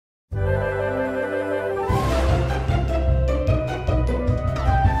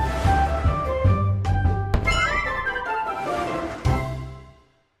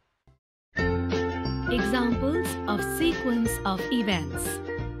of events.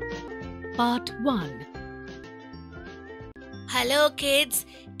 Part 1. Hello kids!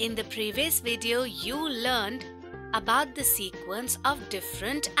 In the previous video, you learned about the sequence of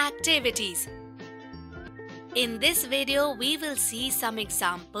different activities. In this video, we will see some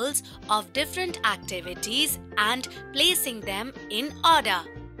examples of different activities and placing them in order.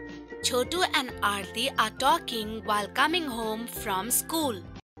 Chotu and Aarti are talking while coming home from school.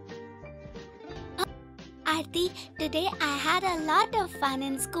 Aarti, today I had a lot of fun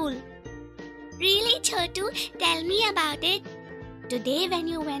in school. Really, Chotu? Tell me about it. Today when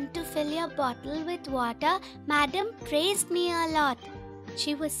you went to fill your bottle with water, Madam praised me a lot.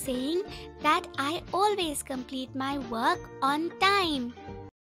 She was saying that I always complete my work on time.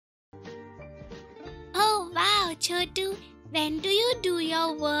 Oh wow, Chotu! When do you do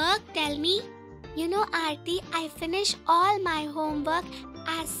your work? Tell me. You know, Aarti, I finish all my homework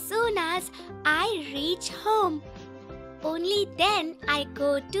as soon as I reach home. Only then I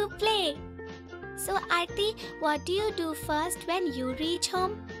go to play. So, Aarti, what do you do first when you reach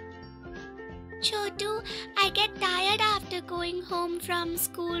home? Chotu, I get tired after going home from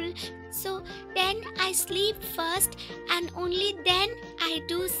school. So, then I sleep first and only then I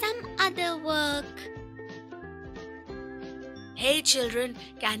do some other work. Hey children,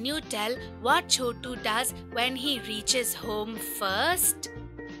 can you tell what Chotu does when he reaches home first?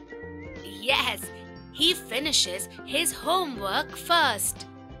 Yes, he finishes his homework first.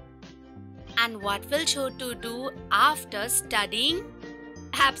 And what will Chotu do after studying?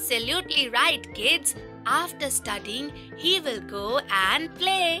 Absolutely right, kids. After studying, he will go and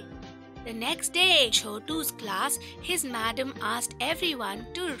play. The next day, Chotu's class, his madam asked everyone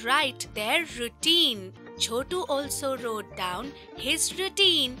to write their routine. Chotu also wrote down his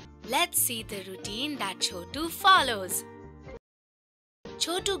routine. Let's see the routine that Chotu follows.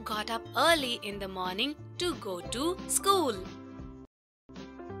 Chotu got up early in the morning to go to school.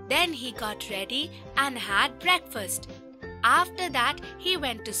 Then he got ready and had breakfast. After that, he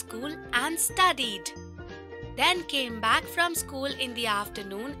went to school and studied. Then came back from school in the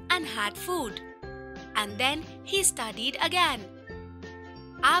afternoon and had food. And then he studied again.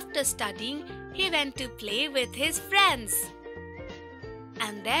 After studying, he went to play with his friends.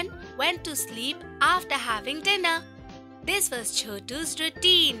 And then went to sleep after having dinner. This was Chotu's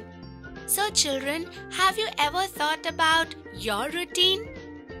routine. So children, have you ever thought about your routine?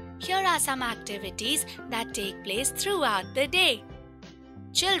 Here are some activities that take place throughout the day.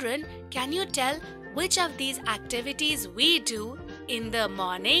 Children, can you tell which of these activities we do in the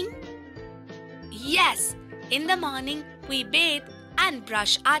morning? Yes, in the morning we bathe and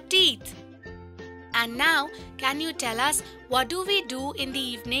brush our teeth. And now, can you tell us what do we do in the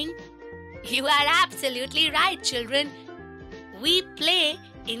evening? You are absolutely right, children. We play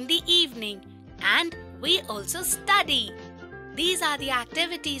in the evening and we also study. These are the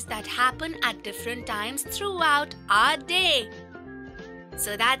activities that happen at different times throughout our day.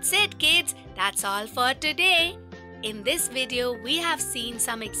 So that's it, kids. That's all for today. In this video, we have seen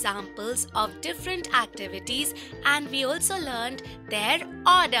some examples of different activities and we also learned their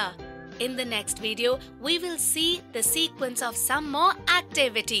order. In the next video, we will see the sequence of some more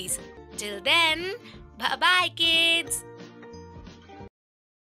activities. Till then, bye-bye, kids.